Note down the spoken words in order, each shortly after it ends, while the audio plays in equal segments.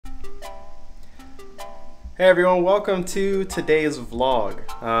Hey everyone, welcome to today's vlog.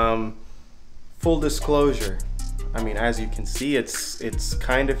 Full disclosure, I mean, as you can see, it's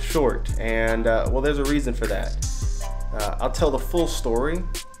kind of short, and well, there's a reason for that. I'll tell the full story,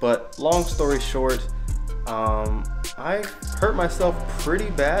 but long story short, I hurt myself pretty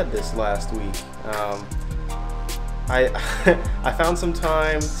bad this last week. I I found some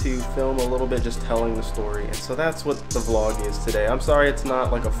time to film a little bit just telling the story, and so that's what the vlog is today. I'm sorry it's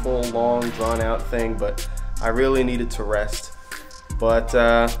not like a full, long, drawn-out thing, but I really needed to rest. But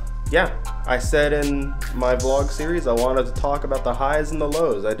yeah, I said in my vlog series I wanted to talk about the highs and the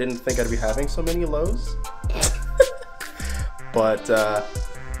lows. I didn't think I'd be having so many lows. But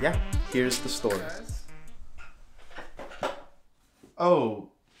yeah, here's the story. Oh,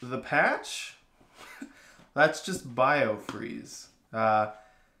 the patch? That's just BioFreeze. Let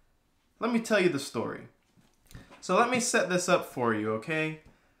me tell you the story. So let me set this up for you, okay?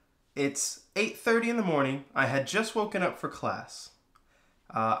 It's 8:30 in the morning. I had just woken up for class.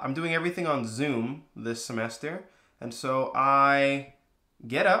 I'm doing everything on Zoom this semester. And so I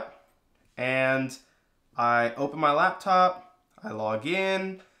get up and I open my laptop. I log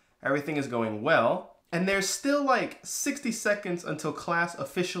in. Everything is going well. And there's still like 60 seconds until class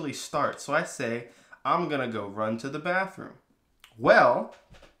officially starts. So I say, I'm gonna go run to the bathroom. Well,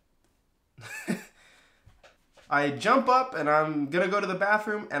 I jump up and I'm gonna go to the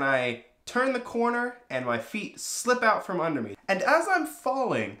bathroom and I turn the corner and my feet slip out from under me. And as I'm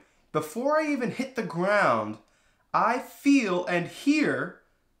falling, before I even hit the ground, I feel and hear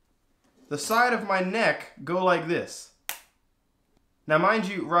the side of my neck go like this. Now mind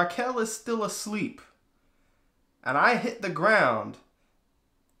you, Raquel is still asleep. And I hit the ground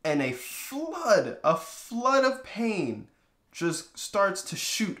and a flood of pain just starts to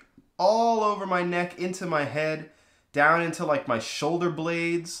shoot all over my neck, into my head, down into like my shoulder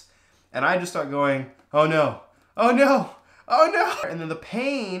blades. And I just start going, oh no, oh no, oh no. And then the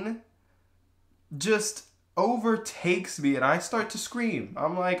pain just overtakes me and I start to scream.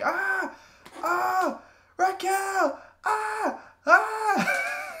 I'm like, Raquel,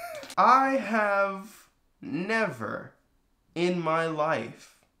 I have never in my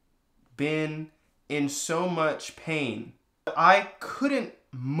life been in so much pain. I couldn't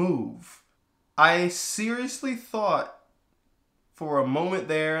move. I seriously thought for a moment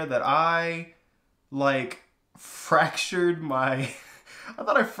there that I like fractured my I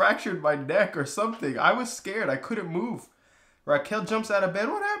thought I fractured my neck or something. I was scared. I couldn't move. Raquel jumps out of bed.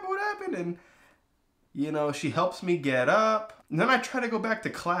 What happened? What happened? And you know, she helps me get up. And then I try to go back to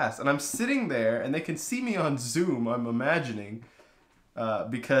class and I'm sitting there and they can see me on Zoom, I'm imagining,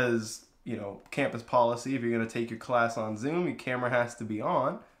 because you know, campus policy, if you're going to take your class on Zoom, your camera has to be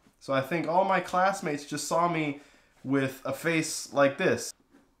on. So I think all my classmates just saw me with a face like this.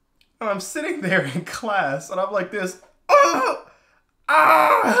 And I'm sitting there in class, and I'm like this.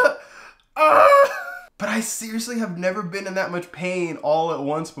 But I seriously have never been in that much pain all at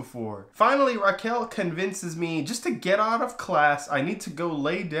once before. Finally, Raquel convinces me just to get out of class, I need to go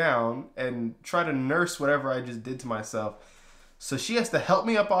lay down and try to nurse whatever I just did to myself. So she has to help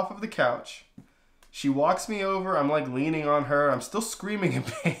me up off of the couch. She walks me over. I'm like leaning on her. I'm still screaming in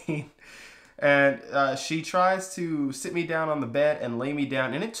pain. And she tries to sit me down on the bed and lay me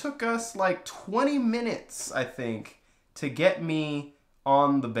down. And it took us like 20 minutes, I think, to get me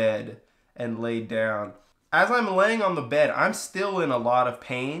on the bed and laid down. As I'm laying on the bed, I'm still in a lot of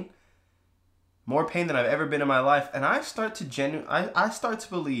pain. More pain than I've ever been in my life. And I start to I start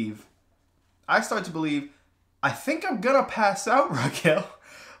to believe I think I'm gonna pass out, Raquel.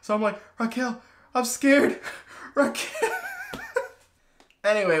 So I'm like, Raquel, I'm scared. Raquel.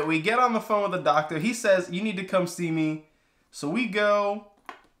 Anyway, we get on the phone with the doctor. He says, you need to come see me. So we go,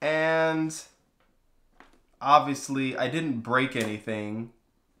 and obviously I didn't break anything.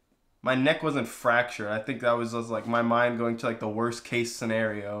 My neck wasn't fractured. I think that was just like my mind going to like the worst case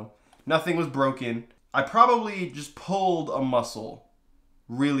scenario. Nothing was broken. I probably just pulled a muscle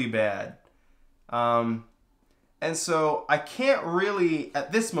really bad. And so I can't really,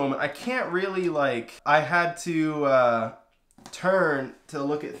 at this moment, I can't really like, I had to turn to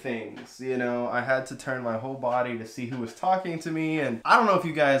look at things, you know? I had to turn my whole body to see who was talking to me. And I don't know if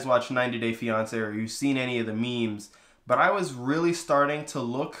you guys watch 90 Day Fiancé or you've seen any of the memes, but I was really starting to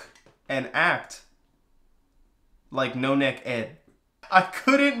look and act like No Neck Ed. I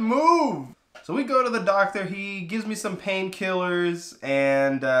couldn't move. So we go to the doctor, he gives me some painkillers,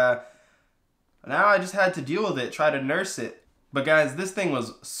 and now I just had to deal with it, try to nurse it. But guys, this thing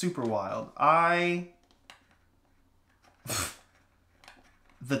was super wild.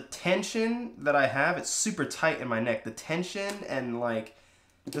 The tension that I have, it's super tight in my neck. The tension and like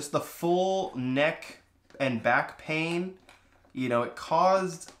just the full neck and back pain, you know, it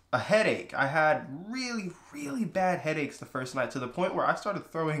caused a headache. I had really, really bad headaches the first night to the point where I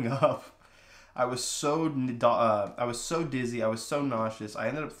started throwing up. I was so dizzy, I was so nauseous, I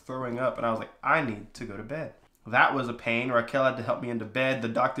ended up throwing up, and I was like, I need to go to bed. That was a pain. Raquel had to help me into bed. The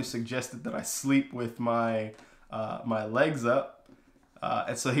doctor suggested that I sleep with my my legs up.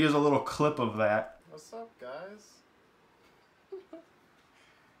 And so here's a little clip of that. What's up, guys?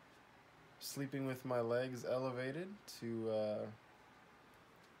 Sleeping with my legs elevated to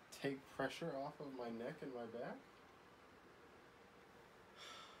take pressure off of my neck and my back.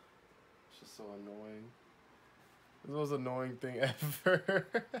 It's just so annoying. This is the most annoying thing ever.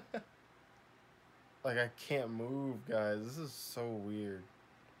 Like, I can't move, guys. This is so weird.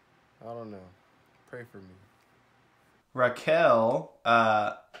 I don't know. Pray for me. Raquel,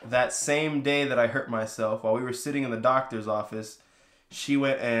 that same day that I hurt myself, while we were sitting in the doctor's office, she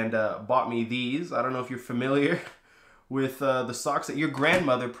went and bought me these. I don't know if you're familiar with the socks that your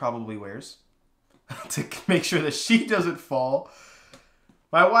grandmother probably wears to make sure that she doesn't fall.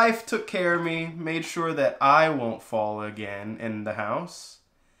 My wife took care of me, made sure that I won't fall again in the house,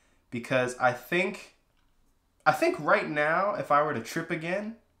 because I think right now, if I were to trip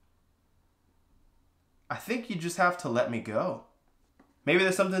again, I think you just have to let me go. Maybe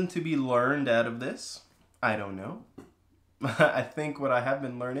there's something to be learned out of this. I don't know. I think what I have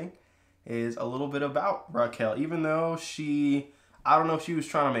been learning is a little bit about Raquel, even though I don't know if she was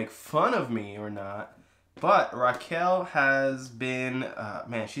trying to make fun of me or not, but Raquel has been,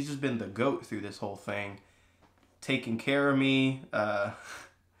 man, she's just been the GOAT through this whole thing. Taking care of me,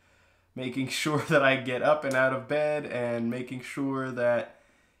 making sure that I get up and out of bed, and making sure that,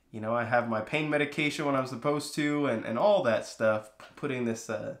 you know, I have my pain medication when I'm supposed to, and all that stuff. Putting this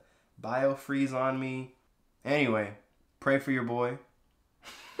BioFreeze on me. Anyway, pray for your boy.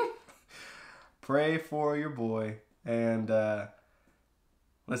 Pray for your boy. And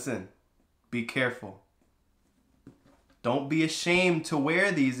listen, be careful. Don't be ashamed to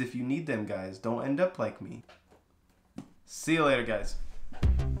wear these if you need them, guys. Don't end up like me. See you later, guys.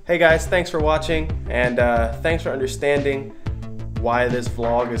 Hey guys, thanks for watching, and thanks for understanding why this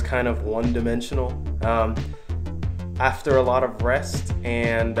vlog is kind of one-dimensional. After a lot of rest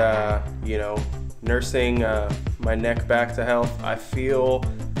and you know, nursing my neck back to health, I feel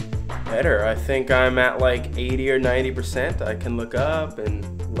better. I think I'm at like 80 or 90%. I can look up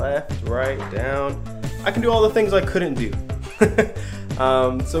and left, right, down. I can do all the things I couldn't do.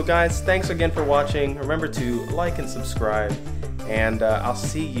 So guys, thanks again for watching. Remember to like and subscribe, and I'll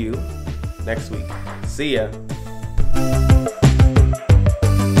see you next week. See ya.